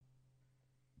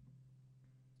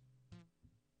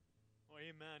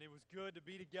Amen. It was good to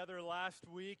be together last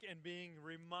week and being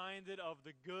reminded of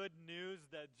the good news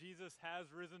that Jesus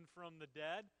has risen from the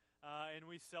dead. And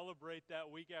we celebrate that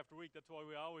week after week. That's why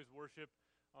we always worship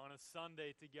on a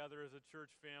Sunday together as a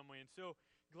church family. And so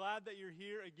glad that you're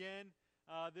here again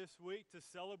this week to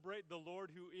celebrate the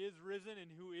Lord who is risen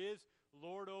and who is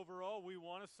Lord over all. We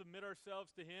want to submit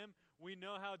ourselves to Him. We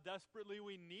know how desperately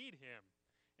we need Him.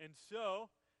 And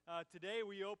so today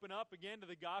we open up again to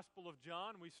the Gospel of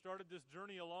John. We started this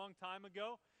journey a long time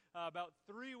ago. About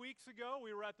 3 weeks ago,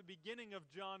 we were at the beginning of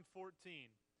John 14.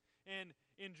 And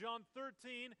in John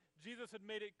 13, Jesus had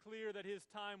made it clear that his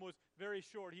time was very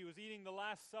short. He was eating the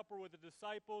Last Supper with the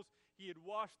disciples. He had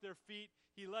washed their feet.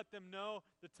 He let them know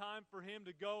the time for him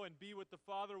to go and be with the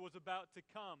Father was about to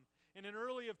come. And in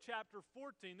early of chapter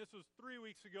 14, this was 3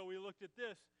 weeks ago, we looked at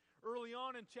this. Early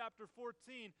on in chapter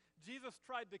 14, Jesus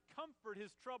tried to comfort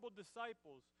his troubled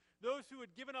disciples, those who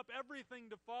had given up everything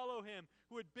to follow him,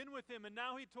 who had been with him, and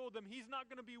now he told them he's not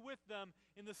going to be with them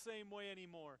in the same way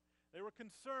anymore. They were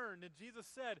concerned, and Jesus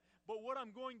said, but what I'm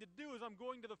going to do is I'm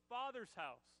going to the Father's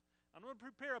house. I'm going to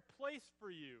prepare a place for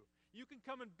you. You can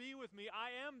come and be with me. I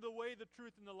am the way, the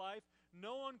truth, and the life.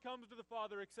 No one comes to the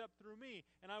Father except through me,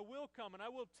 and I will come, and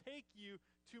I will take you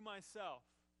to myself.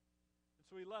 And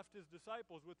so he left his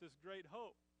disciples with this great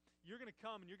hope. You're going to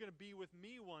come, and you're going to be with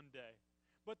me one day.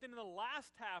 But then in the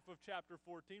last half of chapter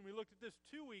 14, we looked at this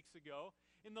 2 weeks ago.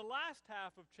 In the last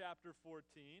half of chapter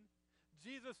 14,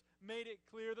 Jesus made it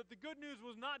clear that the good news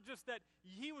was not just that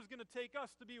he was going to take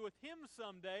us to be with him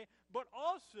someday, but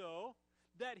also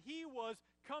that he was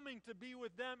coming to be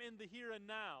with them in the here and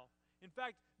now. In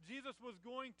fact, Jesus was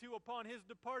going to, upon his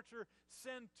departure,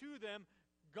 send to them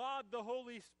God the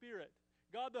Holy Spirit.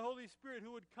 God the Holy Spirit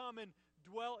who would come and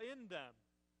dwell in them.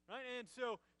 Right? And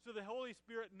so the Holy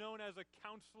Spirit, known as a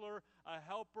counselor, a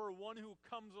helper, one who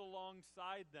comes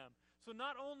alongside them. So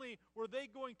not only were they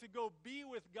going to go be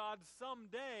with God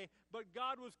someday, but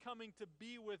God was coming to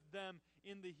be with them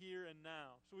in the here and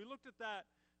now. So we looked at that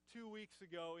 2 weeks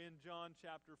ago in John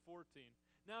chapter 14.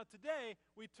 Now today,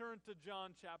 we turn to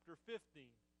John chapter 15.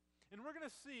 And we're going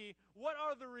to see what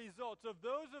are the results of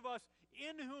those of us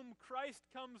in whom Christ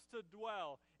comes to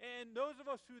dwell, and those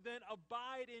of us who then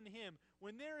abide in him.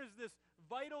 When there is this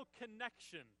vital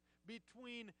connection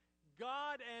between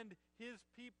God and his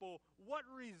people, what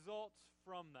results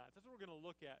from that? That's what we're going to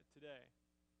look at today.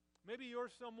 Maybe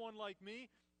you're someone like me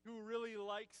who really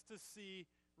likes to see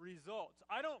results.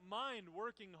 I don't mind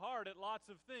working hard at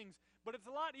lots of things, but it's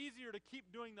a lot easier to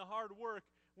keep doing the hard work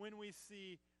when we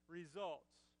see results.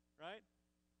 Right?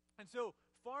 And so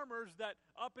farmers that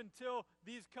up until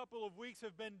these couple of weeks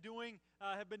have been doing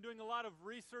a lot of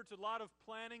research, a lot of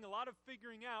planning, a lot of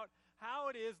figuring out how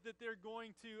it is that they're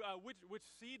going to, which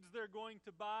seeds they're going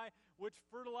to buy, which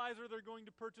fertilizer they're going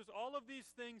to purchase, all of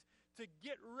these things to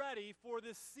get ready for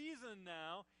this season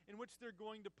now in which they're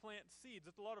going to plant seeds.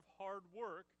 It's a lot of hard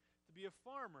work to be a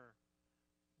farmer.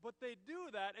 But they do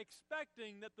that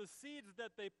expecting that the seeds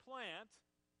that they plant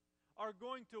are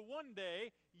going to one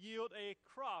day yield a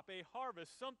crop, a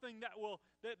harvest, something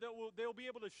they'll be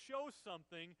able to show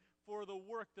something for the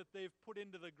work that they've put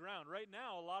into the ground. Right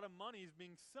now, a lot of money is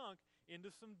being sunk into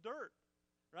some dirt,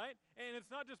 right? And it's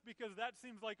not just because that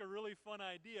seems like a really fun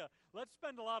idea. Let's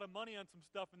spend a lot of money on some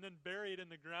stuff and then bury it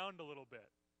in the ground a little bit.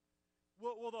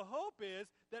 Well, the hope is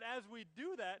that as we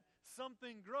do that,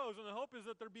 something grows, and the hope is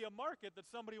that there be a market that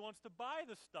somebody wants to buy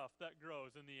the stuff that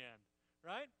grows in the end.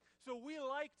 Right? So we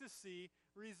like to see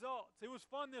results. It was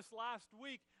fun this last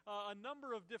week. A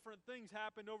number of different things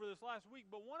happened over this last week,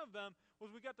 but one of them was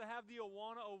we got to have the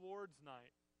Awana Awards night.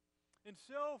 And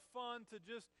so fun to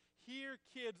just hear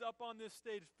kids up on this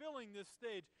stage, filling this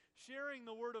stage, sharing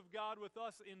the Word of God with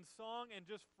us in song and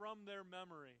just from their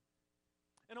memory.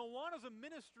 And Awana is a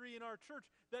ministry in our church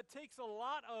that takes a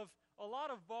lot of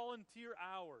volunteer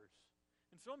hours.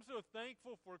 And so I'm so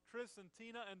thankful for Chris and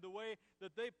Tina and the way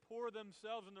that they pour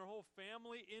themselves and their whole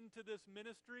family into this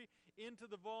ministry, into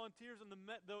the volunteers and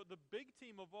the big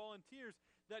team of volunteers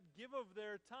that give of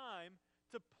their time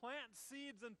to plant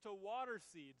seeds and to water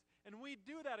seeds. And we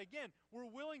do that again.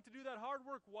 We're willing to do that hard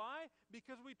work. Why?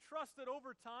 Because we trust that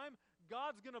over time,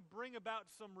 God's going to bring about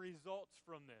some results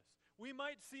from this. We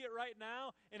might see it right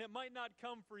now, and it might not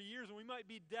come for years, and we might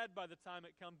be dead by the time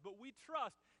it comes. But we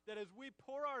trust that as we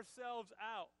pour ourselves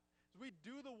out, as we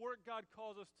do the work God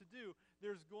calls us to do,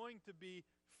 there's going to be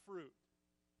fruit.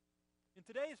 In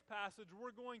today's passage,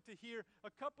 we're going to hear a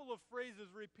couple of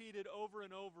phrases repeated over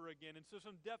and over again. And so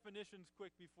some definitions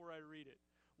quick before I read it.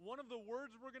 One of the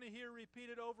words we're going to hear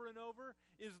repeated over and over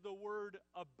is the word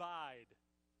abide.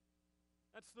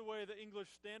 That's the way the English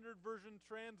Standard Version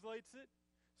translates it.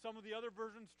 Some of the other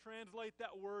versions translate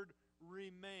that word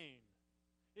remain.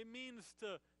 It means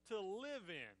to live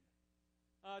in,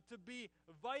 to be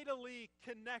vitally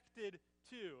connected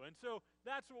to. And so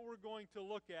that's what we're going to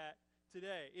look at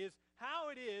today, is how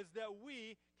it is that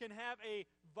we can have a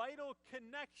vital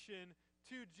connection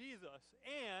to Jesus.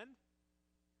 And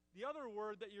the other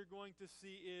word that you're going to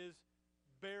see is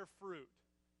bear fruit.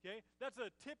 Okay? That's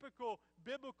a typical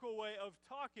biblical way of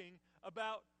talking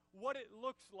about what it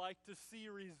looks like to see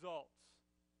results.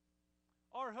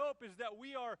 Our hope is that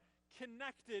we are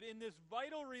connected in this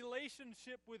vital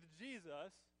relationship with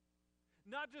Jesus,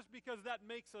 not just because that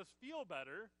makes us feel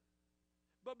better,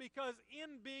 but because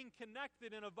in being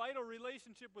connected in a vital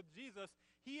relationship with Jesus,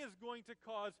 He is going to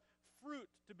cause fruit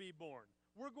to be born.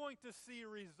 We're going to see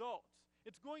results.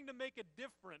 It's going to make a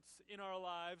difference in our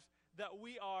lives that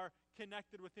we are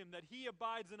connected with Him, that He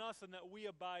abides in us and that we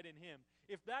abide in Him.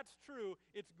 If that's true,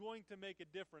 it's going to make a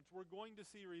difference. We're going to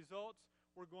see results.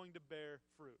 We're going to bear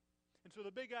fruit. And so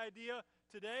the big idea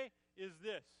today is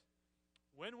this.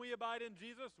 When we abide in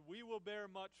Jesus, we will bear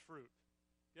much fruit.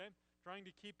 Okay? Trying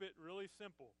to keep it really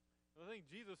simple. I think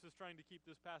Jesus is trying to keep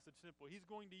this passage simple. He's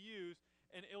going to use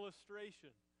an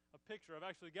illustration, a picture. I've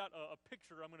actually got a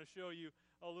picture I'm going to show you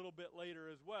a little bit later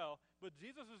as well. But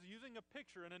Jesus is using a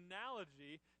picture, an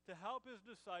analogy, to help His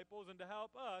disciples and to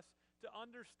help us to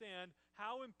understand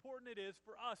how important it is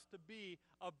for us to be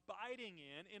abiding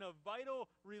in a vital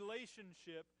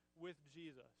relationship with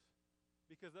Jesus.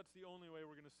 Because that's the only way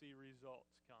we're going to see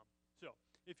results come. So,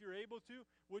 if you're able to,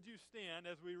 would you stand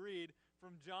as we read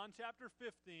from John chapter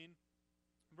 15,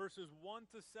 verses 1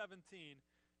 to 17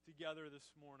 together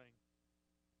this morning.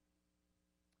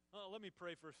 Let me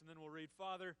pray first and then we'll read.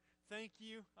 Father, thank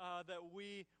you that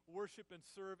we worship and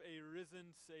serve a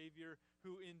risen Savior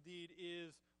who indeed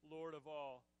is Lord of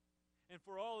all. And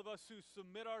for all of us who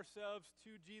submit ourselves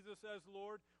to Jesus as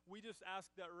Lord, we just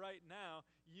ask that right now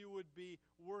you would be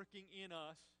working in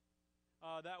us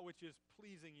that which is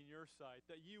pleasing in your sight,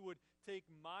 that you would take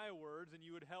my words and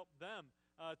you would help them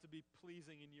to be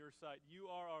pleasing in your sight. You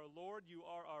are our Lord, you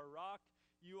are our rock,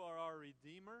 you are our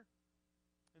Redeemer.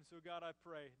 And so God, I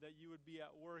pray that you would be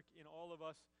at work in all of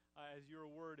us as your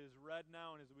word is read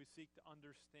now and as we seek to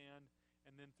understand,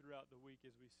 and then throughout the week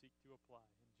as we seek to apply.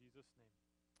 In Jesus' name,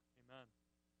 amen.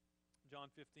 John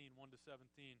 15, 1 to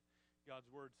 17, God's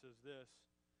word says this.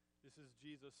 This is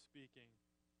Jesus speaking.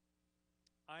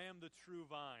 I am the true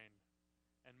vine,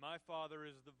 and my Father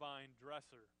is the vine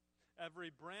dresser.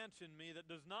 Every branch in me that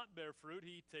does not bear fruit,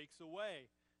 He takes away.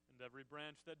 And every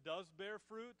branch that does bear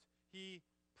fruit, He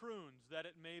prunes, that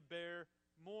it may bear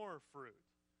more fruit.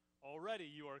 Already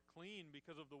you are clean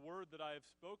because of the word that I have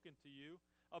spoken to you.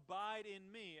 Abide in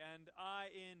me, and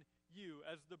I in you.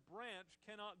 As the branch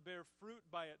cannot bear fruit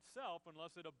by itself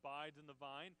unless it abides in the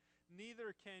vine,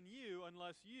 neither can you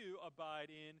unless you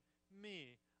abide in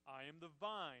me. I am the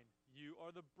vine, you are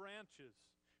the branches.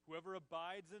 Whoever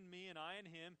abides in me and I in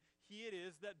him, he it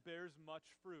is that bears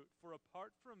much fruit. For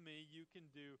apart from me you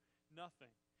can do nothing.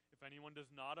 If anyone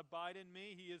does not abide in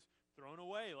me, he is thrown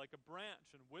away like a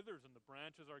branch and withers, and the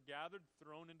branches are gathered,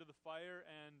 thrown into the fire,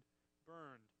 and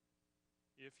burned.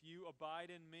 If you abide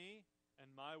in me,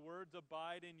 and my words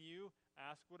abide in you,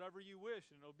 ask whatever you wish,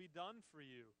 and it will be done for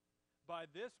you. By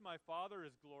this my Father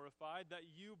is glorified, that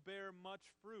you bear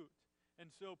much fruit, and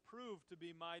so prove to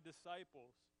be my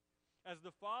disciples. As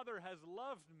the Father has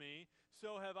loved me,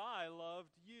 so have I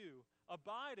loved you.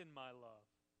 Abide in my love.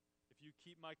 If you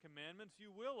keep my commandments, you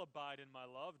will abide in my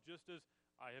love, just as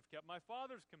I have kept my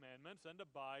Father's commandments and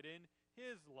abide in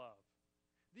his love.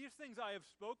 These things I have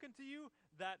spoken to you,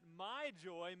 that my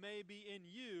joy may be in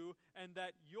you, and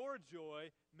that your joy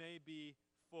may be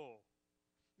full.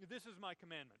 This is my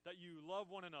commandment, that you love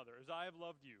one another as I have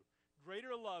loved you.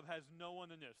 Greater love has no one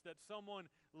than this, that someone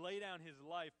lay down his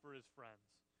life for his friends.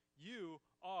 You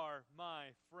are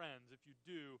my friends if you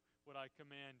do what I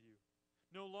command you.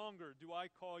 No longer do I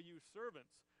call you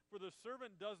servants, for the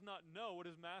servant does not know what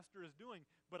his master is doing,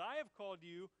 but I have called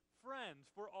you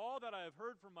friends. For all that I have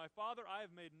heard from my Father I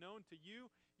have made known to you.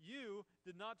 You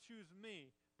did not choose me,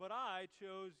 but I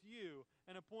chose you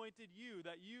and appointed you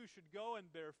that you should go and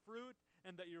bear fruit,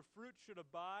 and that your fruit should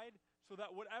abide, so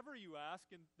that whatever you ask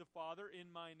in the Father in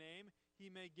my name, he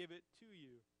may give it to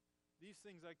you. These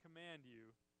things I command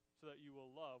you, so that you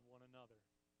will love one another.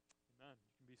 Amen.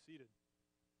 You can be seated.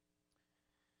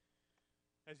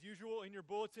 As usual, in your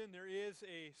bulletin, there is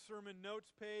a sermon notes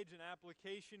page, an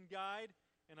application guide,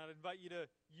 and I'd invite you to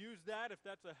use that if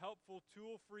that's a helpful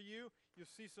tool for you. You'll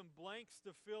see some blanks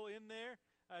to fill in there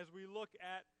as we look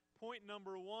at point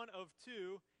number 1 of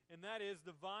 2 and that is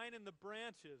the vine and the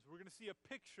branches. We're going to see a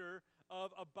picture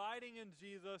of abiding in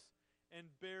Jesus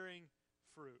and bearing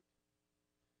fruit.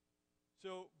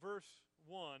 So verse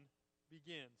 1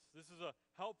 begins. This is a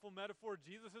helpful metaphor.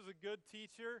 Jesus is a good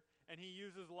teacher, and he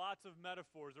uses lots of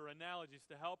metaphors or analogies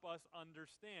to help us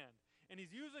understand. And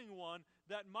he's using one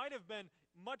that might have been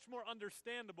much more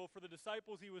understandable for the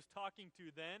disciples he was talking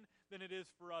to then than it is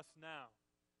for us now.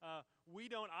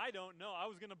 I don't know. I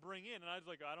was going to bring in, and I was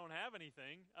like, I don't have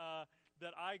anything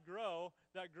that I grow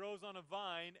that grows on a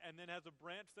vine and then has a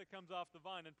branch that comes off the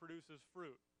vine and produces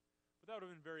fruit. But that would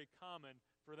have been very common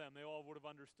for them. They all would have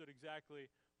understood exactly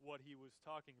what he was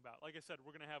talking about. Like I said,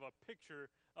 we're going to have a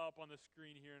picture up on the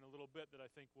screen here in a little bit that I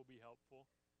think will be helpful.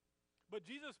 But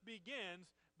Jesus begins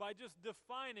by just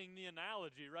defining the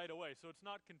analogy right away, so it's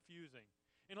not confusing.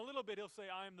 In a little bit, he'll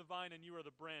say, I am the vine and you are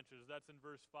the branches. That's in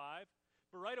verse 5.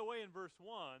 But right away in verse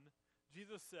 1,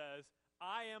 Jesus says,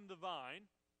 I am the vine,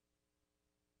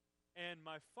 and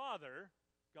my Father,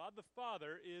 God the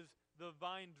Father, is the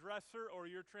vine dresser,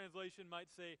 or your translation might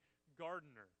say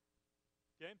gardener.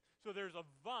 Okay? So there's a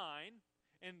vine,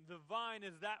 and the vine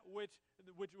is that which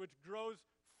grows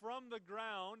from the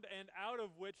ground and out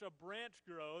of which a branch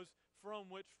grows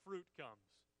from which fruit comes.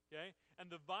 Okay?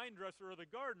 And the vine dresser or the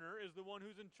gardener is the one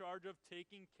who's in charge of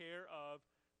taking care of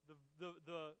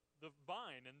the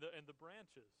vine and the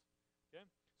branches. Okay?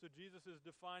 So Jesus is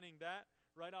defining that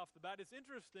right off the bat. It's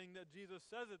interesting that Jesus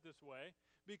says it this way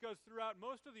because throughout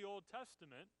most of the Old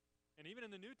Testament, and even in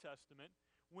the New Testament,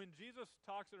 when Jesus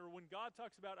talks, or when God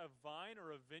talks about a vine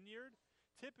or a vineyard,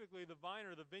 typically the vine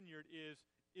or the vineyard is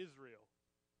Israel.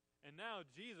 And now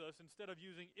Jesus, instead of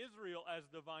using Israel as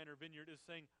the vine or vineyard, is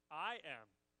saying, I am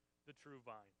the true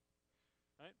vine.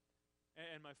 Right?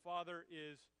 And my Father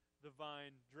is the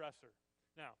vine dresser.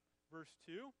 Now, verse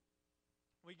 2,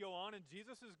 we go on, and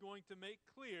Jesus is going to make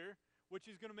clear, which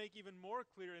he's going to make even more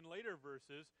clear in later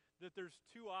verses, that there's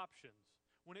two options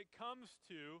when it comes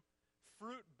to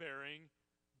fruit-bearing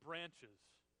branches.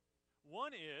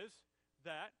 One is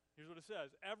that, here's what it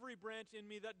says, every branch in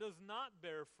me that does not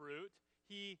bear fruit,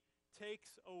 he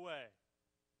takes away.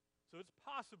 So it's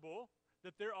possible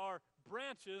that there are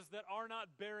branches that are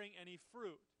not bearing any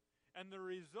fruit. And the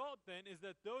result then is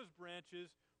that those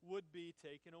branches would be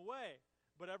taken away.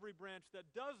 But every branch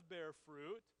that does bear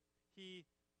fruit, he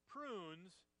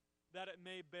prunes that it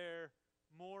may bear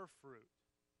more fruit.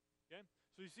 Okay?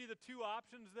 So you see the two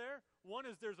options there? One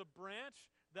is there's a branch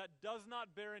that does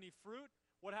not bear any fruit.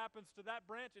 What happens to that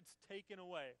branch? It's taken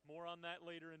away. More on that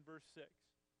later in verse 6.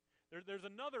 There's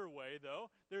another way, though.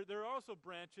 There are also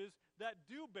branches that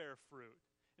do bear fruit.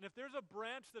 And if there's a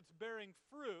branch that's bearing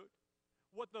fruit,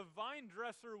 what the vine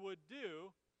dresser would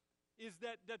do is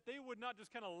that they would not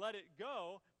just kind of let it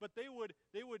go, but they would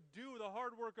do the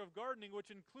hard work of gardening, which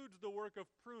includes the work of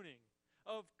pruning,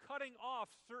 of cutting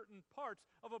off certain parts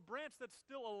of a branch that's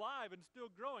still alive and still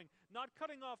growing. Not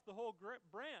cutting off the whole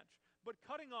branch, but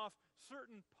cutting off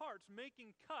certain parts,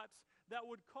 making cuts that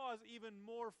would cause even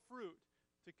more fruit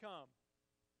to come.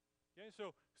 Okay,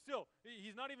 so still,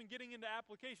 he's not even getting into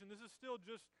application. This is still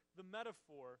just the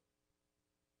metaphor.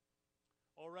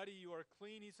 Already you are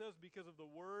clean, he says, because of the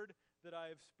word that I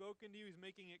have spoken to you. He's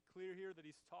making it clear here that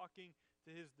he's talking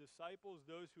to his disciples,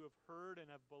 those who have heard and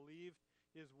have believed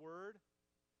his word.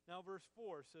 Now verse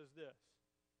 4 says this.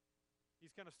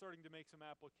 He's kind of starting to make some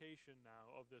application now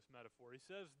of this metaphor. He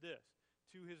says this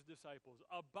to his disciples,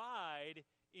 abide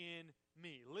in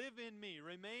me, live in me,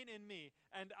 remain in me,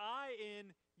 and I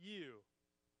in you.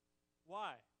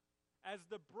 Why? As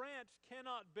the branch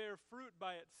cannot bear fruit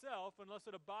by itself unless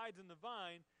it abides in the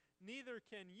vine, neither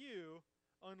can you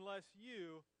unless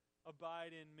you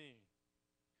abide in me.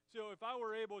 So if I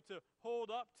were able to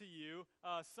hold up to you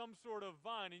some sort of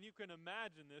vine, and you can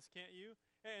imagine this, can't you?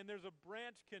 And there's a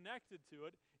branch connected to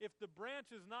it. If the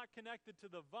branch is not connected to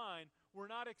the vine, we're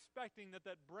not expecting that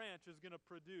that branch is going to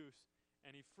produce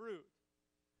any fruit.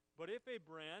 But if a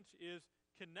branch is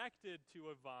connected to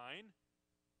a vine,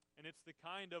 and it's the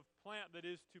kind of plant that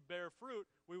is to bear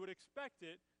fruit, we would expect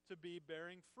it to be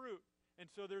bearing fruit. And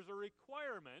so there's a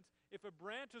requirement, if a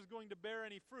branch is going to bear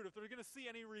any fruit, if they're going to see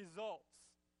any results,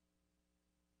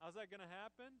 how's that going to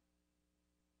happen?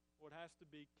 Well, it has to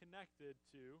be connected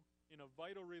to, in a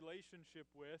vital relationship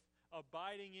with,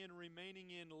 abiding in,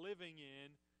 remaining in, living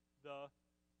in the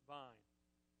vine.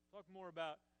 Talk more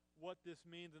about what this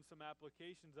means and some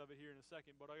applications of it here in a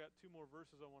second, but I got two more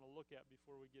verses I want to look at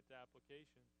before we get to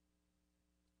application.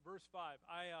 Verse 5,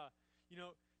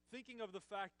 thinking of the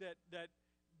fact that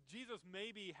Jesus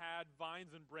maybe had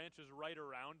vines and branches right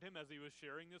around him as he was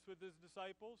sharing this with his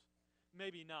disciples,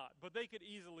 maybe not, but they could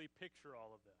easily picture all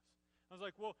of this. I was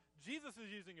like, well, Jesus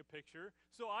is using a picture,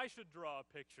 so I should draw a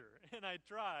picture. And I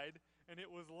tried, and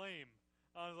it was lame.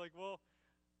 I was like, well,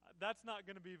 that's not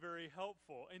going to be very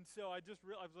helpful. And so I just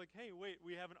realized, I was like, hey, wait,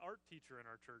 we have an art teacher in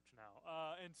our church now.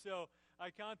 And so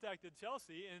I contacted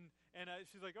Chelsea, and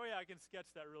she's like, oh, yeah, I can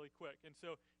sketch that really quick. And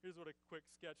so here's what a quick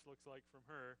sketch looks like from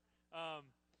her.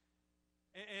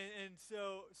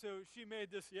 So she made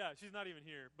this, yeah, she's not even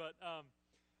here. But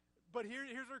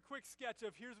here's her quick sketch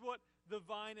of here's what the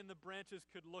vine and the branches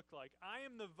could look like. I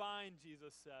am the vine,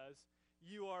 Jesus says.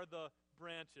 You are the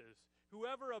branches.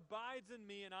 Whoever abides in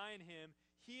me and I in him,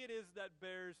 he it is that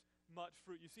bears much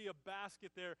fruit. You see a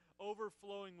basket there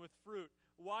overflowing with fruit.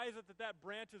 Why is it that that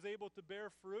branch is able to bear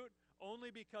fruit?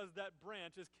 Only because that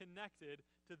branch is connected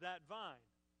to that vine,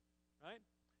 right?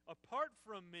 Apart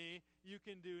from me, you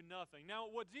can do nothing. Now,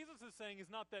 what Jesus is saying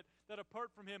is not that apart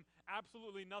from him,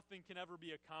 absolutely nothing can ever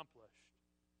be accomplished.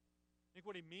 I think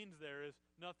what he means there is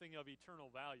nothing of eternal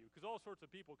value, because all sorts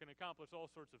of people can accomplish all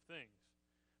sorts of things.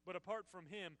 But apart from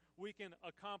him, we can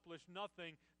accomplish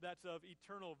nothing that's of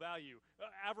eternal value.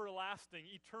 Everlasting,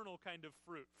 eternal kind of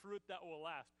fruit that will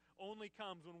last, only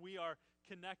comes when we are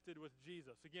connected with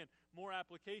Jesus. Again, more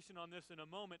application on this in a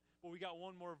moment, but we got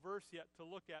one more verse yet to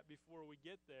look at before we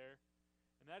get there,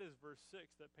 and that is verse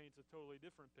 6 that paints a totally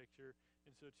different picture.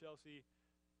 And so Chelsea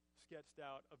sketched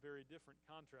out a very different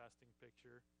contrasting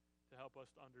picture to help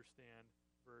us to understand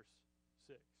verse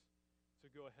 6. So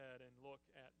go ahead and look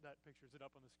at that picture. Is it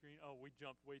up on the screen? Oh, we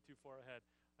jumped way too far ahead.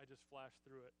 I just flashed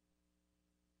through it.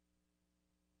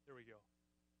 There we go.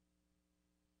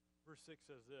 Verse 6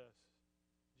 says this.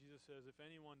 Jesus says, if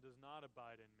anyone does not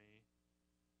abide in me,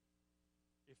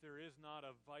 if there is not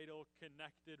a vital,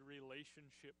 connected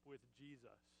relationship with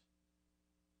Jesus,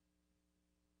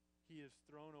 he is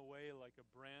thrown away like a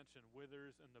branch and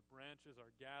withers, and the branches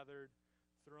are gathered,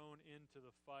 thrown into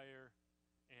the fire,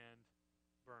 and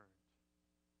burned.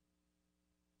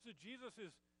 So Jesus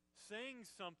is saying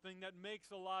something that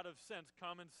makes a lot of sense,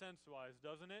 common sense-wise,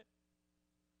 doesn't it?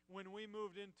 When we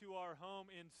moved into our home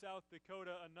in South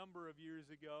Dakota a number of years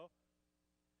ago,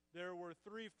 there were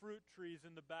 3 fruit trees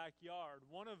in the backyard.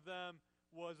 One of them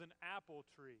was an apple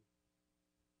tree.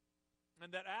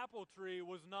 And that apple tree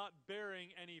was not bearing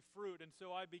any fruit, and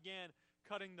so I began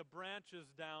cutting the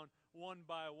branches down one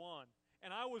by one.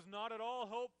 And I was not at all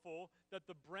hopeful that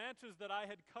the branches that I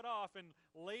had cut off and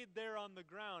laid there on the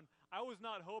ground, I was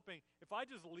not hoping, if I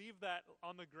just leave that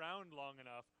on the ground long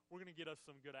enough, we're going to get us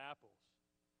some good apples.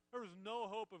 There was no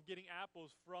hope of getting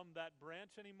apples from that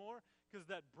branch anymore because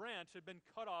that branch had been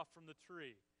cut off from the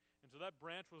tree. And so that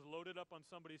branch was loaded up on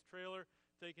somebody's trailer,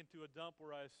 taken to a dump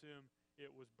where I assume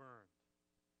it was burned.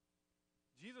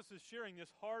 Jesus is sharing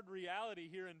this hard reality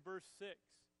here in verse 6.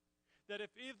 That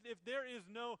if there is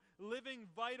no living,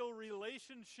 vital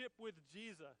relationship with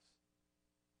Jesus,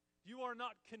 you are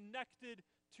not connected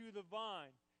to the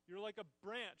vine. You're like a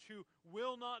branch who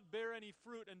will not bear any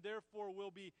fruit and therefore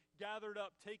will be gathered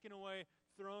up, taken away,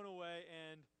 thrown away,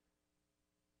 and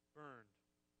burned.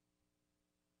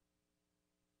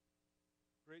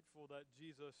 Grateful that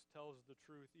Jesus tells the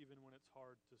truth even when it's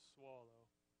hard to swallow.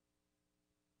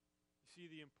 See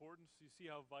the importance? You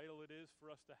see how vital it is for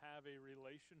us to have a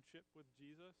relationship with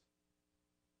Jesus?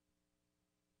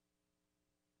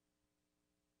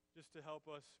 Just to help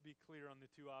us be clear on the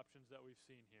 2 options that we've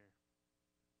seen here.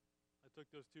 I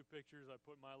took those 2 pictures, I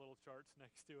put my little charts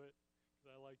next to it, because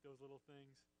I like those little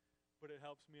things. But it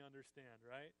helps me understand,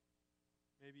 right?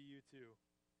 Maybe you too.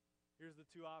 Here's the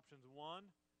 2 options.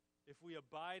 1, if we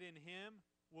abide in him,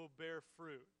 we'll bear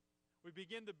fruit. We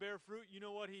begin to bear fruit, you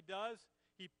know what he does?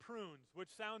 He prunes, which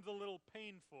sounds a little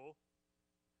painful,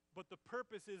 but the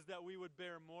purpose is that we would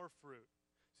bear more fruit.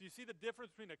 So you see the difference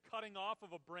between the cutting off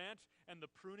of a branch and the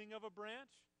pruning of a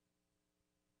branch?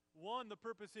 1, the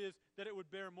purpose is that it would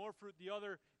bear more fruit. The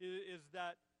other is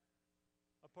that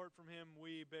apart from him,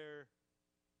 we bear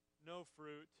no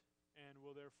fruit and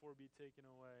will therefore be taken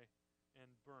away and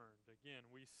burned. Again,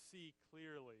 we see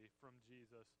clearly from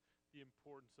Jesus the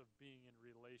importance of being in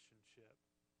relationship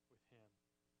with him.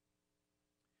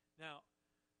 Now,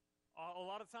 a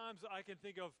lot of times I can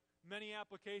think of many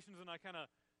applications and I kind of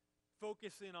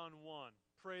focus in on one.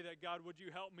 Pray that, God, would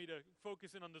you help me to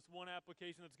focus in on this one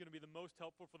application that's going to be the most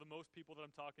helpful for the most people that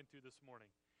I'm talking to this morning.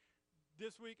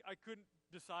 This week, I couldn't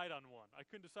decide on one. I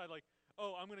couldn't decide like,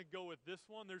 oh, I'm going to go with this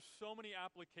one. There's so many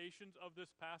applications of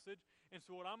this passage. And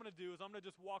so what I'm going to do is I'm going to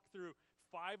just walk through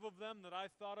 5 of them that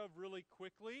I thought of really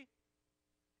quickly.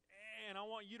 And I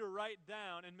want you to write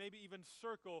down and maybe even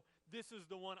circle, this is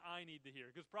the one I need to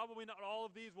hear. Because probably not all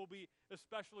of these will be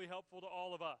especially helpful to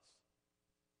all of us.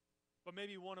 But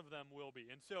maybe one of them will be.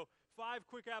 And so 5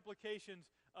 quick applications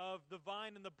of the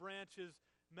vine and the branches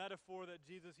metaphor that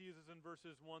Jesus uses in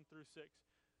verses 1 through 6.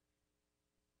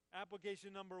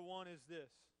 Application number 1 is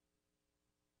this.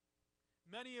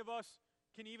 Many of us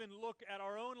can even look at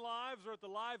our own lives or at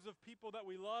the lives of people that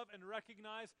we love and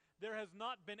recognize there has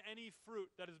not been any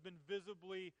fruit that has been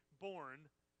visibly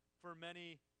borne for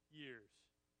many years.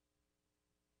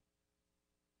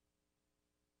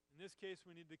 In this case,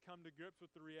 we need to come to grips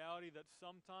with the reality that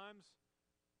sometimes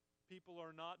people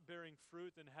are not bearing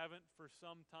fruit and haven't for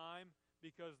some time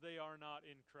because they are not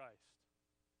in Christ.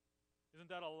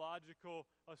 Isn't that a logical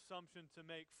assumption to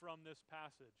make from this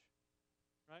passage?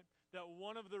 Right? That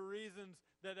one of the reasons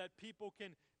that people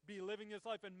can be living this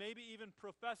life and maybe even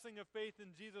professing a faith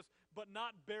in Jesus but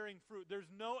not bearing fruit, there's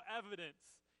no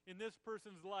evidence in this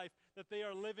person's life that they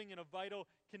are living in a vital,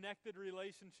 connected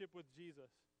relationship with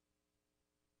Jesus.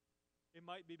 It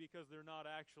might be because they're not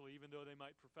actually, even though they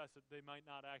might profess it, they might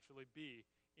not actually be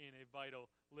in a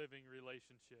vital, living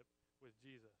relationship with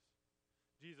Jesus.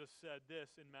 Jesus said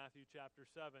this in Matthew chapter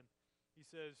 7. He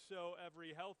says, "So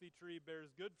every healthy tree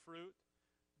bears good fruit,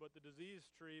 but the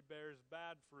diseased tree bears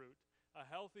bad fruit. A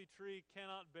healthy tree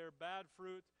cannot bear bad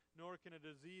fruit, nor can a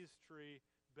diseased tree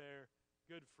bear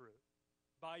good fruit.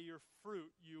 By your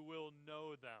fruit you will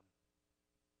know them."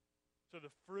 So the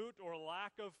fruit or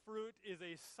lack of fruit is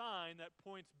a sign that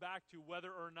points back to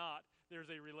whether or not there's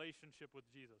a relationship with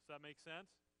Jesus. Does that make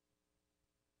sense?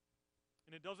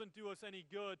 And it doesn't do us any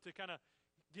good to kind of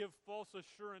give false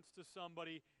assurance to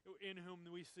somebody in whom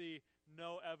we see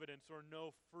no evidence or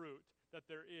no fruit that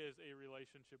there is a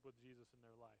relationship with Jesus in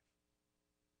their life.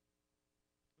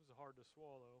 This is hard to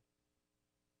swallow.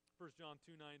 1 John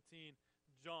 2:19,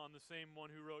 John, the same one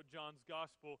who wrote John's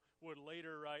gospel, would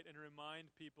later write and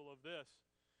remind people of this.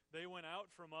 "They went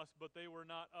out from us, but they were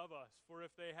not of us. For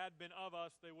if they had been of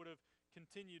us, they would have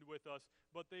continued with us.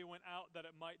 But they went out that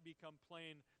it might become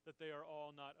plain that they are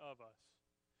all not of us."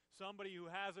 Somebody who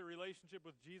has a relationship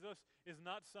with Jesus is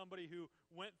not somebody who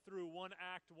went through one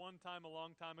act one time a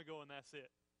long time ago and that's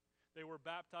it. They were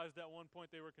baptized at one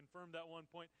point. They were confirmed at one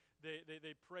point.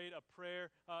 They prayed a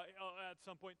prayer at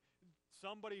some point.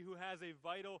 Somebody who has a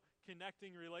vital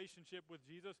connecting relationship with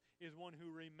Jesus is one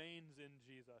who remains in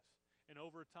Jesus. And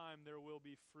over time there will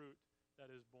be fruit that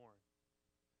is born.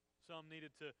 Some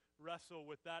needed to wrestle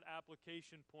with that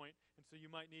application point, and so you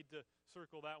might need to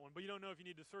circle that one. But you don't know if you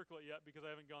need to circle it yet because I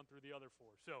haven't gone through the other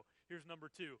 4. So here's number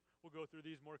 2. We'll go through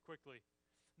these more quickly.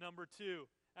 Number 2,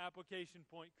 application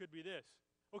point could be this.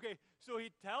 Okay, so he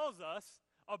tells us,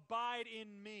 abide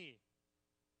in me.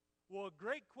 Well, a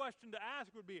great question to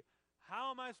ask would be, how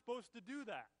am I supposed to do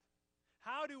that?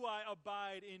 How do I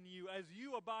abide in you as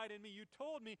you abide in me? You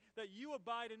told me that you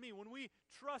abide in me. When we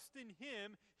trust in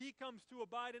him, he comes to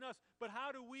abide in us. But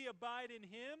how do we abide in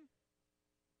him?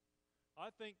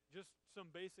 I think just some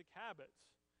basic habits.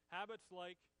 Habits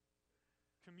like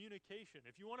communication.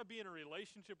 If you want to be in a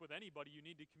relationship with anybody, you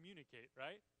need to communicate,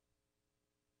 right?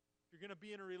 If you're going to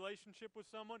be in a relationship with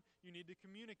someone, you need to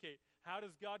communicate. How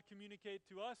does God communicate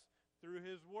to us? Through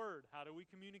his word. How do we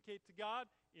communicate to God?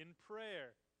 In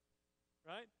prayer.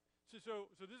 Right? So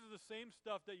this is the same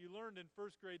stuff that you learned in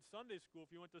first grade Sunday school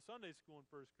if you went to Sunday school in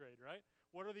first grade, right?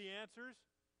 What are the answers?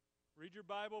 Read your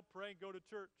Bible, pray, and go to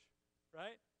church,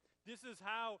 right? These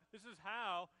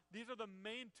are the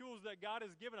main tools that God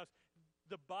has given us.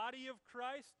 The body of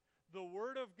Christ, the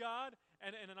Word of God,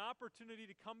 and an opportunity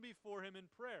to come before him in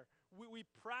prayer. We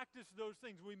practice those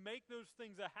things. We make those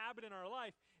things a habit in our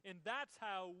life, and that's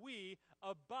how we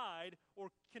abide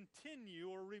or continue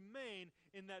or remain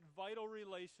in that vital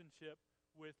relationship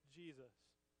with Jesus.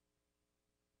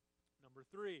 Number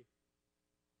 3,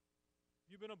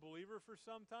 you've been a believer for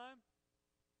some time?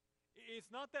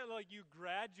 It's not that like you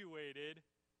graduated,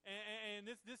 and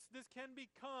this can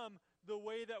become the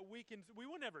way that we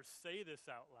will never say this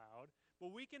out loud,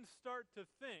 but we can start to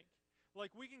think.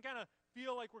 Like we can kind of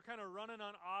feel like we're kind of running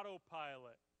on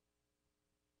autopilot.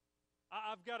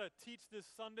 I've got to teach this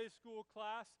Sunday school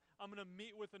class. I'm going to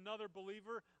meet with another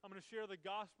believer. I'm going to share the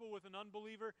gospel with an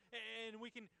unbeliever. And we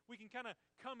can kind of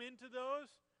come into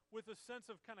those with a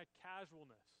sense of kind of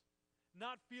casualness,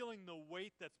 not feeling the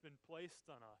weight that's been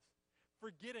placed on us,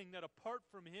 forgetting that apart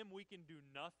from him we can do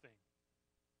nothing.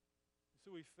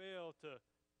 So we fail to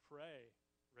pray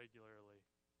regularly.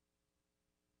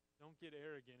 Don't get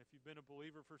arrogant. If you've been a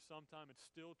believer for some time, it's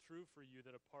still true for you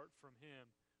that apart from him,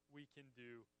 we can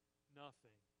do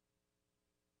nothing.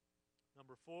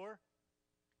 Number 4,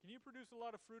 can you produce a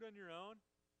lot of fruit on your own?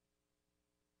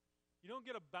 You don't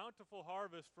get a bountiful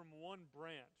harvest from one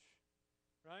branch,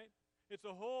 right? It's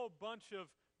a whole bunch of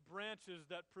branches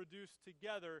that produce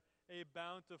together a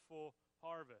bountiful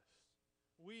harvest.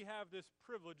 we have this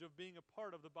privilege of being a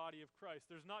part of the body of Christ.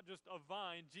 There's not just a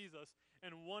vine, Jesus,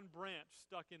 and one branch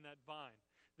stuck in that vine.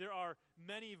 There are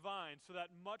many vines so that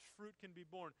much fruit can be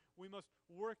borne. We must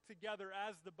work together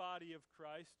as the body of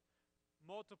Christ,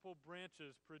 multiple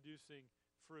branches producing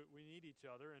fruit. We need each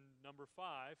other. And number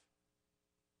 5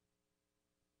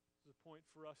 is a point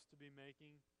for us to be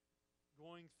making.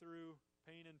 Going through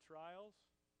pain and trials?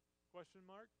 Question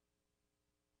mark.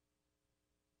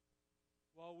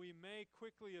 While we may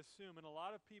quickly assume, and a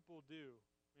lot of people do,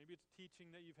 maybe it's teaching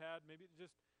that you've had, maybe it's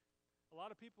just, a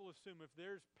lot of people assume if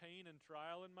there's pain and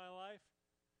trial in my life,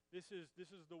 this is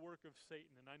the work of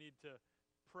Satan, and I need to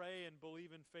pray and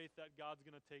believe in faith that God's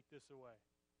going to take this away.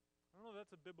 I don't know if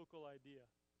that's a biblical idea.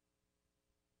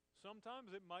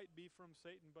 Sometimes it might be from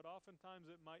Satan, but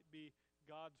oftentimes it might be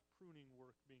God's pruning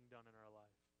work being done in our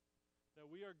life.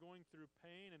 That we are going through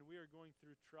pain and we are going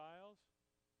through trials,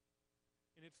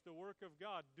 and it's the work of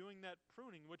God doing that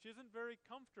pruning, which isn't very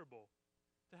comfortable.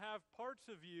 To have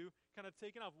parts of you kind of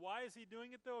taken off. Why is he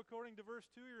doing it, though, according to verse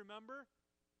 2? You remember?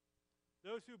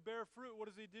 Those who bear fruit,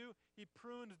 what does he do? He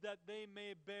prunes that they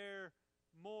may bear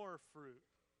more fruit.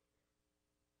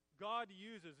 God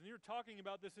uses, and you're talking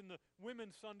about this in the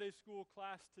women's Sunday school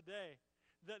class today,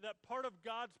 that part of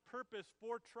God's purpose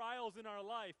for trials in our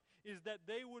life is that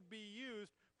they would be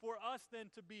used for us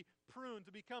then to be pruned,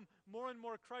 to become more and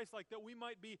more Christ-like, that we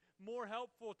might be more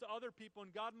helpful to other people, and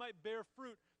God might bear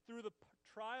fruit through the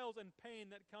trials and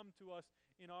pain that come to us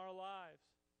in our lives.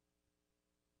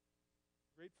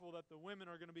 Grateful that the women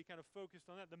are going to be kind of focused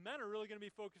on that. The men are really going to be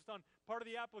focused on part of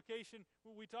the application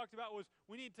we talked about was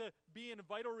we need to be in a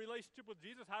vital relationship with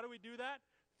Jesus. How do we do that?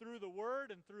 Through the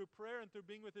Word and through prayer and through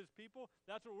being with His people.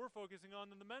 That's what we're focusing on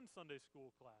in the men's Sunday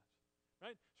school class.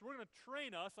 Right? So we're going to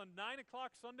train us on 9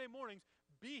 o'clock Sunday mornings.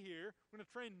 Be here. We're going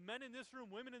to train men in this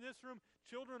room, women in this room,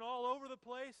 children all over the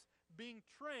place, being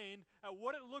trained at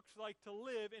what it looks like to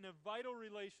live in a vital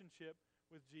relationship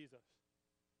with Jesus.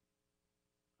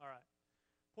 All right.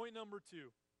 Point number 2.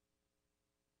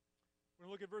 We're going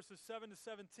to look at verses 7 to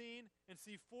 17 and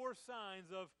see 4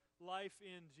 signs of life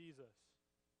in Jesus.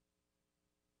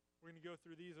 We're going to go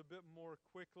through these a bit more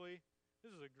quickly.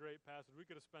 This is a great passage. We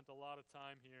could have spent a lot of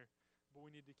time here, but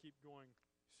we need to keep going.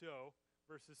 So,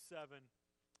 verses 7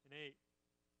 and 8.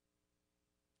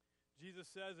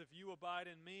 Jesus says, if you abide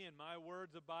in me and my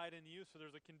words abide in you. So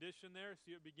there's a condition there.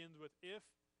 See, it begins with if.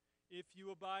 If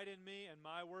you abide in me and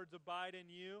my words abide in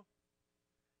you,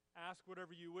 ask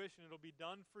whatever you wish and it'll be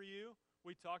done for you.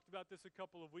 We talked about this a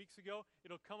couple of weeks ago.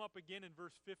 It'll come up again in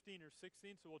verse 15 or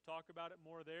 16, so we'll talk about it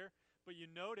more there. But you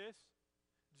notice,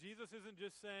 Jesus isn't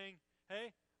just saying,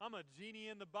 hey, I'm a genie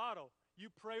in the bottle. You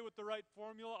pray with the right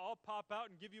formula, I'll pop out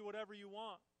and give you whatever you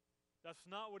want. That's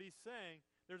not what he's saying.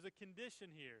 There's a condition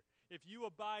here. If you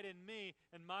abide in me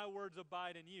and my words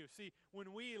abide in you. See,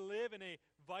 when we live in a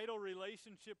vital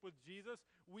relationship with Jesus,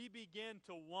 we begin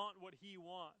to want what he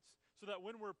wants. So that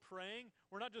when we're praying,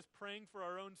 we're not just praying for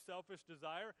our own selfish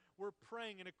desire, we're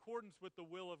praying in accordance with the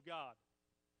will of God.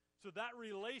 So that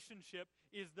relationship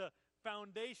is the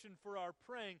foundation for our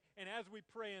praying, and as we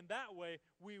pray in that way,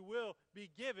 we will be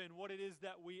given what it is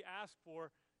that we ask for,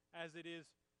 as it is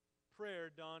prayer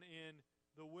done in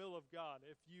the will of God.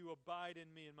 If you abide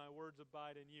in me and my words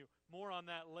abide in you. More on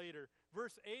that later.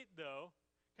 Verse 8, though,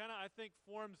 kind of, I think,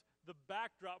 forms the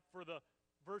backdrop for the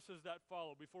verses that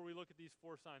follow before we look at these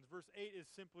 4 signs. Verse 8 is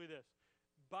simply this.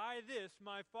 By this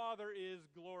my Father is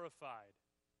glorified.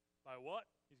 By what?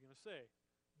 He's going to say,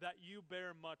 that you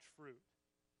bear much fruit,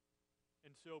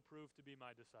 and so prove to be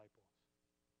my disciples.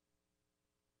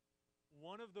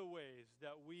 One of the ways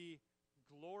that we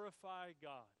glorify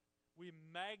God, we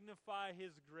magnify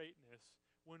his greatness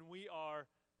when we are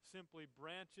simply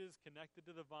branches connected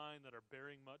to the vine that are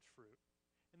bearing much fruit.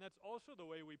 And that's also the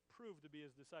way we prove to be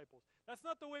his disciples. That's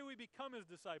not the way we become his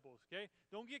disciples, okay?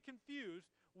 Don't get confused.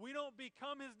 We don't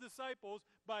become his disciples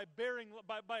by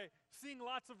seeing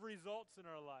lots of results in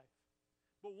our life.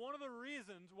 But one of the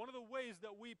reasons, one of the ways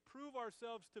that we prove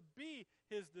ourselves to be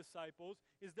his disciples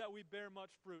is that we bear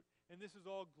much fruit. And this is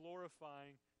all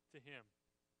glorifying to him.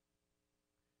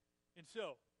 And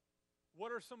so,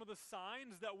 what are some of the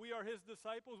signs that we are his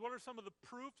disciples? What are some of the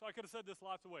proofs? I could have said this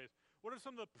lots of ways. What are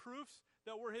some of the proofs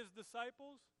that we're his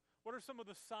disciples? What are some of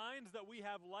the signs that we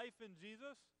have life in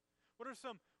Jesus? What are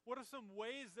some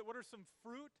ways what are some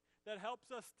fruit that helps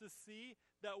us to see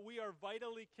that we are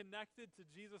vitally connected to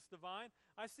Jesus divine?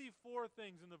 I see 4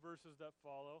 things in the verses that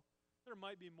follow. There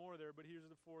might be more there, but here's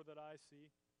the 4 that I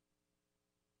see.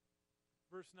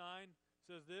 Verse 9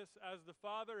 says this, as the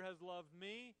Father has loved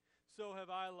me, so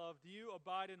have I loved you.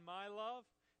 Abide in my love.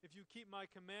 If you keep my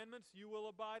commandments, you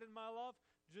will abide in my love,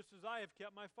 just as I have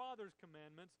kept my Father's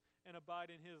commandments and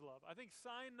abide in his love. I think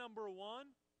sign number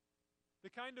one, the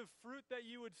kind of fruit that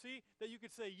you would see, that you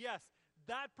could say, yes,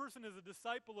 that person is a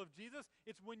disciple of Jesus,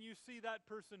 it's when you see that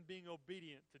person being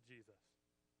obedient to Jesus.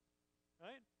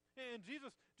 Right? And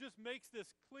Jesus just makes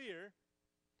this clear.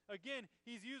 Again,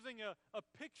 he's using a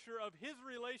picture of his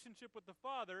relationship with the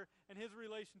Father and his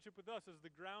relationship with us as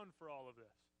the ground for all of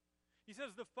this. He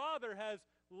says, the Father has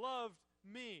loved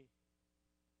me,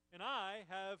 and I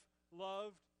have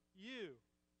loved you.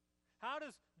 How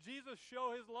does Jesus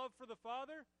show his love for the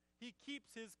Father? He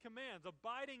keeps his commands,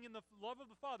 abiding in the love of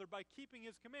the Father by keeping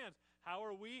his commands. How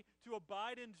are we to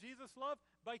abide in Jesus' love?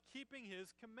 By keeping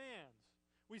his commands.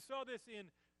 We saw this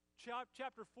in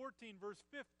chapter 14, verse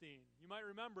 15. You might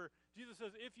remember, Jesus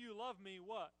says, if you love me,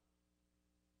 what?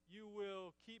 You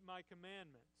will keep my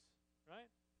commandments, right?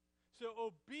 So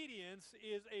obedience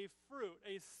is a fruit,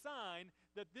 a sign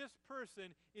that this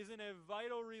person is in a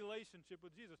vital relationship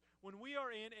with Jesus. When we are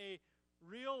in a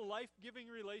real life-giving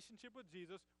relationship with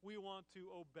Jesus, we want to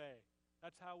obey.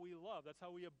 That's how we love. That's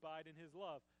how we abide in his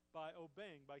love, by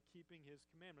obeying, by keeping his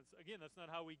commandments. Again, that's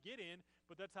not how we get in,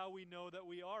 but that's how we know that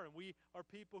we are, and we are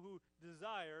people who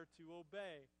desire to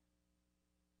obey.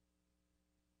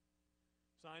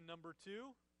 Sign number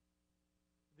two,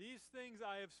 these things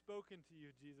I have spoken to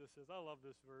you, Jesus says. I love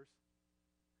this verse.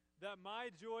 That my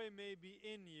joy may be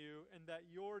in you, and that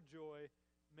your joy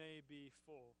may be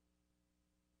full.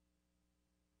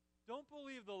 Don't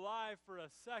believe the lie for a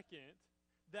second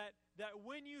that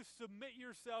when you submit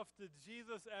yourself to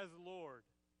Jesus as Lord,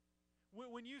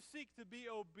 when you seek to be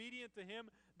obedient to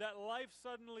him, that life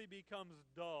suddenly becomes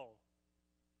dull.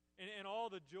 And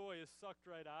all the joy is sucked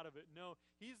right out of it. No,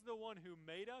 he's the one who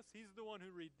made us. He's the one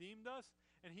who redeemed us.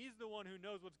 And he's the one who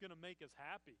knows what's going to make us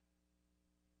happy.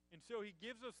 And so he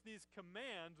gives us these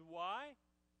commands. Why?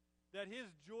 That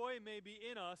his joy may be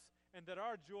in us and that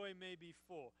our joy may be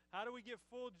full. How do we get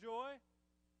full joy?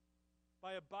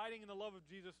 By abiding in the love of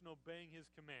Jesus and obeying his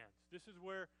commands. This is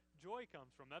where joy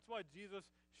comes from. That's why Jesus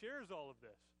shares all of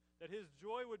this. That his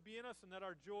joy would be in us and that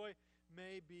our joy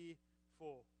may be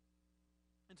full.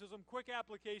 And so some quick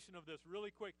application of this,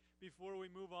 really quick, before we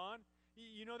move on.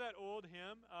 You know that old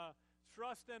hymn,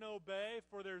 trust and obey,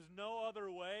 for there's no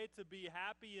other way to be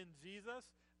happy in Jesus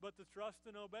but to trust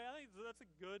and obey. I think that's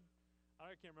a good,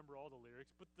 I can't remember all the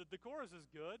lyrics, but the chorus is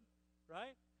good,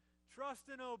 right? Trust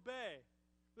and obey.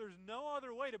 There's no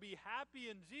other way to be happy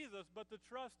in Jesus but to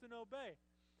trust and obey.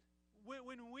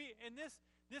 When we, and this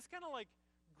kind of like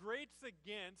grates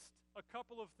against a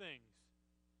couple of things.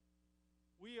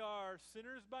 We are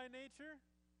sinners by nature,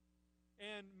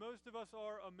 and most of us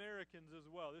are Americans as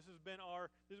well. This has been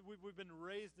we've been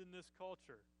raised in this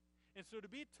culture. And so to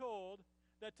be told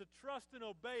that to trust and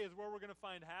obey is where we're going to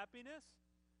find happiness,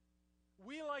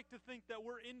 we like to think that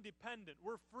we're independent,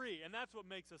 we're free, and that's what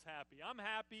makes us happy. I'm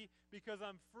happy because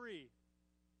I'm free,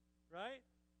 right?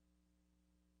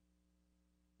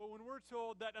 But when we're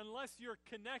told that unless you're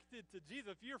connected to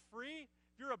Jesus, if you're free,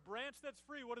 if you're a branch that's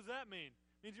free, what does that mean?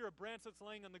 It means you're a branch that's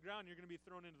laying on the ground, you're going to be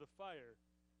thrown into the fire,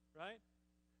 right?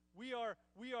 We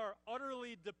are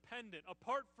utterly dependent.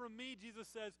 Apart from me, Jesus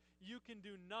says, you can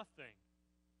do nothing.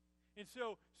 And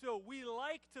so we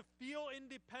like to feel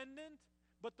independent,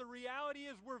 but the reality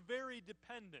is we're very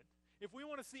dependent. If we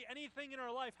want to see anything in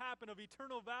our life happen of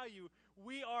eternal value,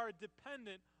 we are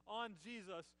dependent on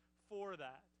Jesus for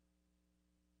that.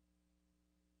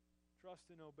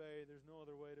 Trust and obey. There's no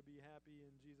other way to be happy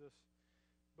in Jesus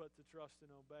but to trust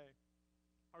and obey.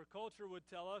 Our culture would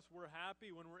tell us we're happy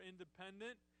when we're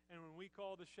independent and when we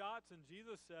call the shots, and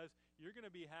Jesus says you're going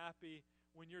to be happy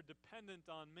when you're dependent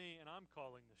on me and I'm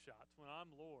calling the shots, when I'm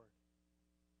Lord.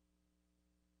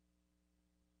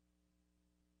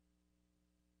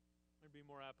 There'd be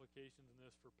more applications in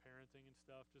this for parenting and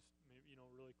stuff. Just maybe,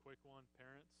 really quick one.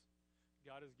 Parents,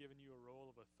 God has given you a role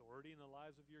of authority in the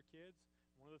lives of your kids.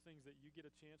 One of the things that you get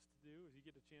a chance to do is you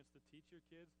get a chance to teach your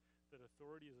kids that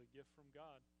authority is a gift from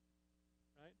God,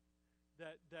 right?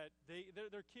 That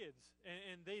they're kids,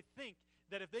 and they think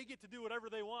that if they get to do whatever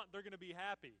they want, they're going to be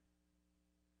happy.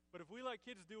 But if we let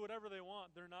kids do whatever they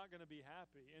want, they're not going to be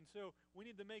happy. And so we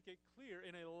need to make it clear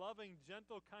in a loving,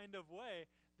 gentle kind of way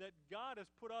that God has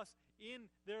put us in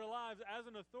their lives as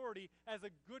an authority, as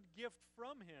a good gift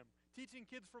from him. Teaching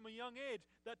kids from a young age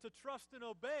that to trust and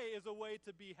obey is a way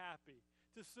to be happy.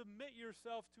 To submit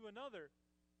yourself to another,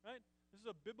 right? This is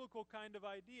a biblical kind of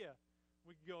idea.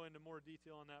 We could go into more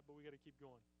detail on that, but we got to keep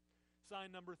going.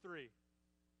 Sign number 3.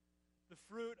 The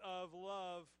fruit of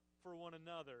love for one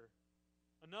another.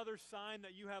 Another sign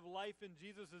that you have life in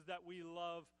Jesus is that we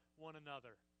love one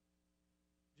another.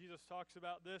 Jesus talks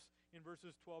about this in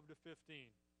verses 12 to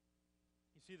 15.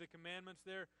 You see the commandments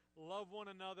there? Love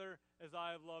one another as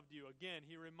I have loved you. Again,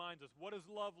 he reminds us, what does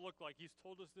love look like? He's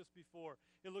told us this before.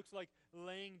 It looks like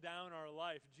laying down our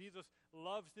life. Jesus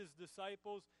loves his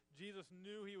disciples. Jesus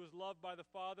knew he was loved by the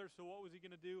Father, so what was he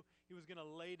going to do? He was going to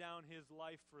lay down his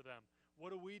life for them.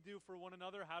 What do we do for one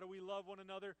another? How do we love one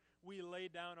another? We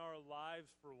lay down our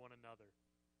lives for one another.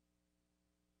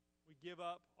 We give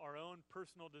up our own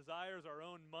personal desires, our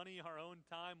own money, our own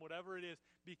time, whatever it is,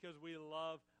 because we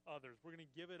love others. We're going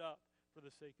to give it up for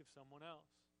the sake of someone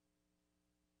else.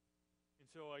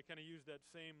 And so I kind of use that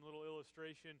same little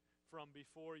illustration from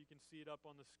before. You can see it up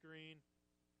on the screen.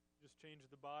 Just change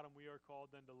the bottom. We are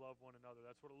called then to love one another.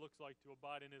 That's what it looks like to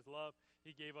abide in his love.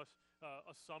 He gave us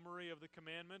a summary of the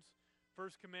commandments.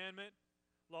 First commandment,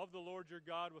 love the Lord your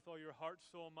God with all your heart,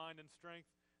 soul, mind, and strength.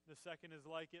 The second is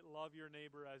like it, love your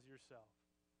neighbor as yourself.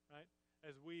 Right?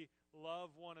 As we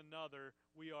love one another,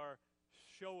 we are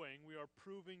showing, we are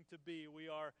proving to be,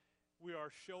 we are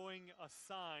showing a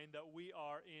sign that we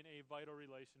are in a vital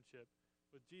relationship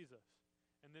with Jesus.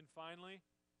 And then finally,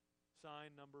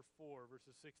 sign number 4,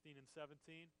 verses 16 and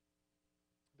 17.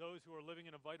 Those who are living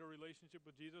in a vital relationship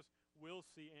with Jesus will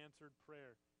see answered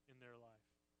prayer in their life.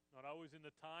 Not always in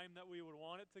the time that we would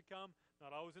want it to come,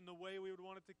 not always in the way we would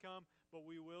want it to come, but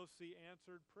we will see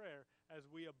answered prayer as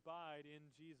we abide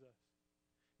in Jesus.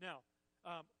 Now,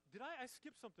 did I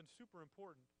skip something super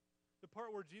important? The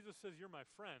part where Jesus says, you're my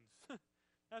friends.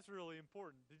 That's really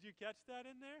important. Did you catch that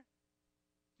in there?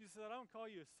 Jesus said, I don't call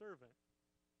you a servant.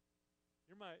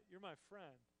 You're my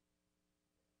friend.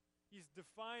 He's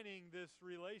defining this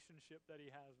relationship that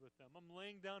he has with them. I'm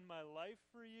laying down my life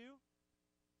for you.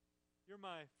 You're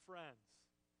my friends.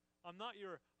 I'm not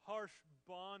your harsh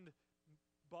bond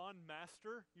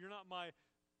master. You're not my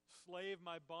slave,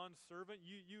 my bond servant.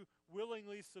 You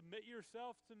willingly submit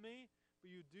yourself to me,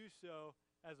 but you do so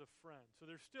as a friend. So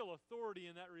there's still authority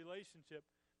in that relationship.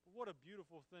 But what a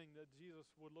beautiful thing that Jesus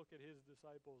would look at his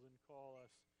disciples and call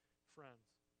us friends.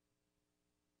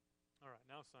 All right,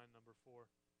 now sign number 4.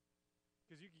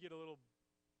 Because you could get a little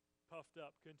puffed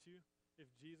up, couldn't you? If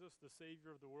Jesus, the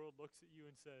Savior of the world, looks at you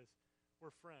and says,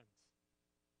 we're friends.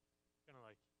 Kind of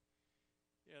like,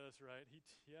 yeah, that's right.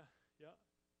 Yeah.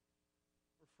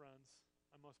 We're friends.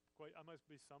 I must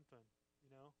be something,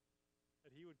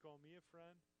 that he would call me a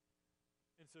friend.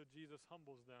 And so Jesus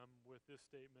humbles them with this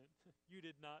statement, you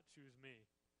did not choose me,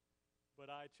 but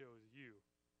I chose you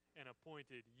and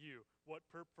appointed you.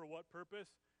 For what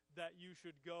purpose? That you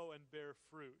should go and bear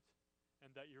fruit, and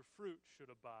that your fruit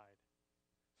should abide.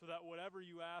 So that whatever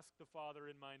you ask the Father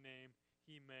in my name,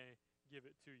 he may give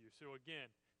it to you. So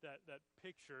again, that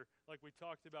picture, like we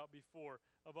talked about before,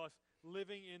 of us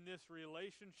living in this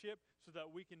relationship so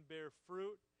that we can bear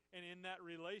fruit. And in that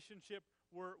relationship,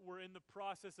 we're in the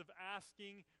process of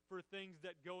asking for things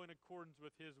that go in accordance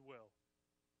with his will.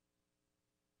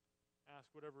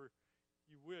 Ask whatever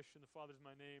you wish in the Father's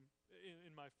my name,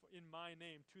 in my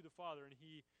name to the Father, and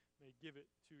he may give it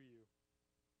to you.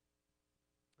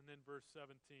 And then verse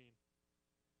 17,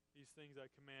 these things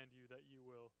I command you that you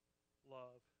will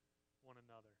love one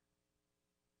another.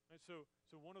 Right, so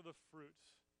one of the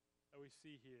fruits that we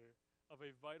see here of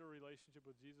a vital relationship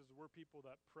with Jesus, we're people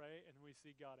that pray and we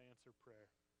see God answer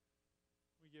prayer.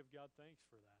 We give God thanks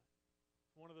for that.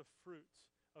 One of the fruits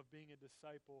of being a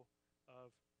disciple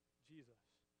of Jesus.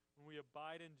 When we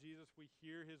abide in Jesus, we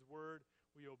hear his word,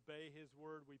 we obey his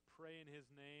word, we pray in his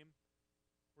name.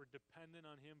 We're dependent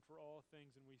on him for all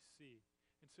things, and we see.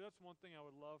 And so that's one thing I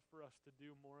would love for us to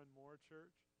do more and more,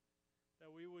 church,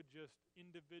 that we would just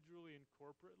individually and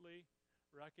corporately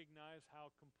recognize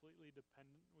how completely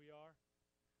dependent we are,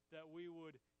 that we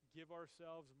would give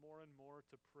ourselves more and more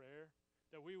to prayer,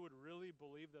 that we would really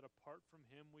believe that apart from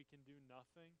him we can do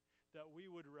nothing, that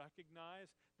we would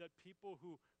recognize that people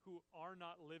who are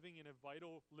not living in a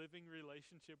vital living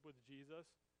relationship with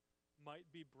Jesus might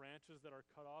be branches that are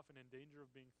cut off and in danger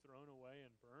of being thrown away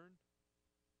and burned.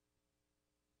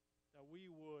 That we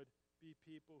would be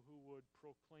people who would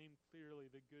proclaim clearly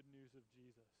the good news of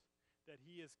Jesus, that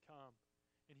he has come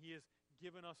and he has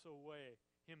given us a way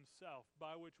himself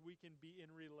by which we can be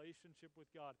in relationship with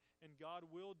God, and God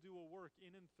will do a work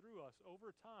in and through us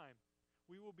over time.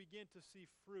 We will begin to see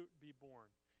fruit be born.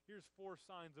 Here's 4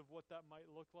 signs of what that might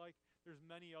look like. There's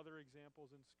many other examples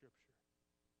in Scripture.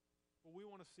 But we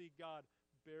want to see God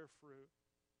bear fruit.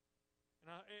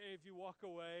 And if you walk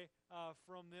away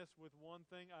from this with one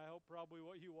thing, I hope probably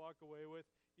what you walk away with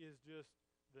is just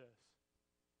this.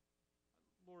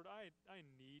 Lord, I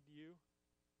need you.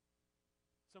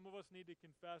 Some of us need to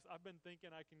confess, I've been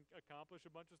thinking I can accomplish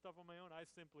a bunch of stuff on my own. I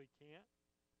simply can't.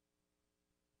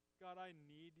 God, I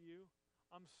need you.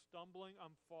 I'm stumbling,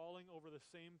 I'm falling over the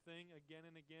same thing again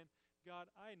and again. God,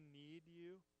 I need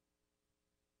you.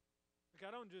 Like, I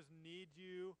don't just need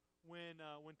you when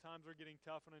times are getting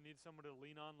tough and I need someone to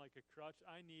lean on like a crutch.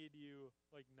 I need you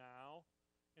like now,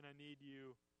 and I need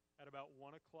you at about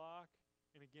 1 o'clock,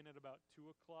 and again at about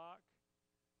 2 o'clock,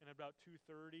 and at about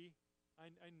 2:30.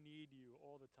 I need you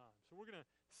all the time. So we're going to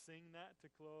sing that to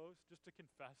close, just to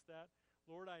confess that.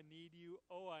 Lord, I need you.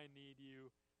 Oh, I need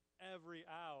you. Every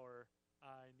hour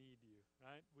I need you,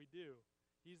 right? We do.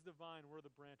 He's the vine, we're the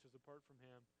branches. Apart from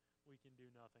him, we can do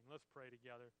nothing. Let's pray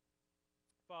together.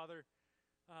 Father,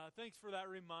 thanks for that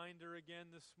reminder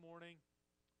again this morning.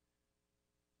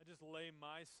 I just lay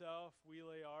myself, we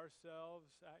lay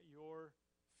ourselves at your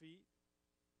feet.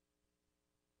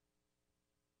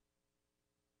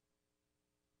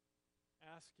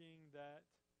 Asking that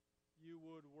you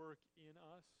would work in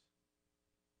us,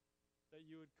 that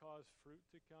you would cause fruit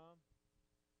to come.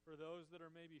 For those that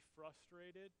are maybe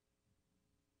frustrated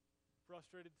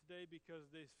today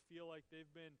because they feel like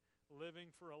they've been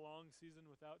living for a long season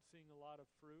without seeing a lot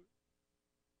of fruit,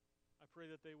 I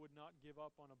pray that they would not give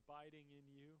up on abiding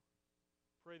in you.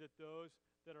 Pray that those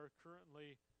that are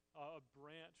currently a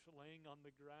branch laying on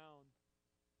the ground,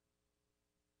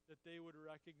 that they would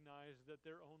recognize that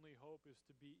their only hope is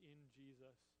to be in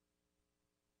Jesus.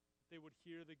 They would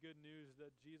hear the good news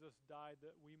that Jesus died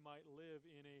that we might live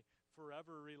in a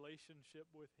forever relationship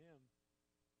with him.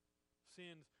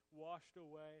 Sins washed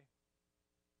away,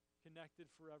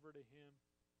 connected forever to him.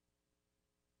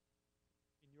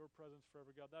 In your presence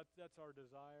forever, God. That's our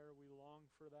desire. We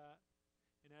long for that.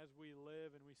 And as we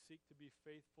live and we seek to be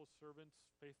faithful servants,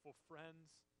 faithful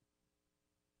friends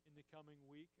in the coming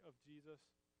week of Jesus,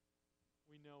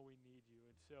 we know we need you.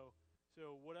 And so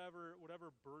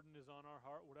whatever burden is on our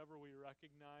heart, whatever we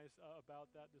recognize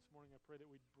about that this morning, I pray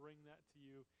that we'd bring that to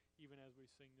you even as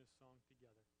we sing this song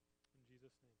together. In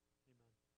Jesus' name.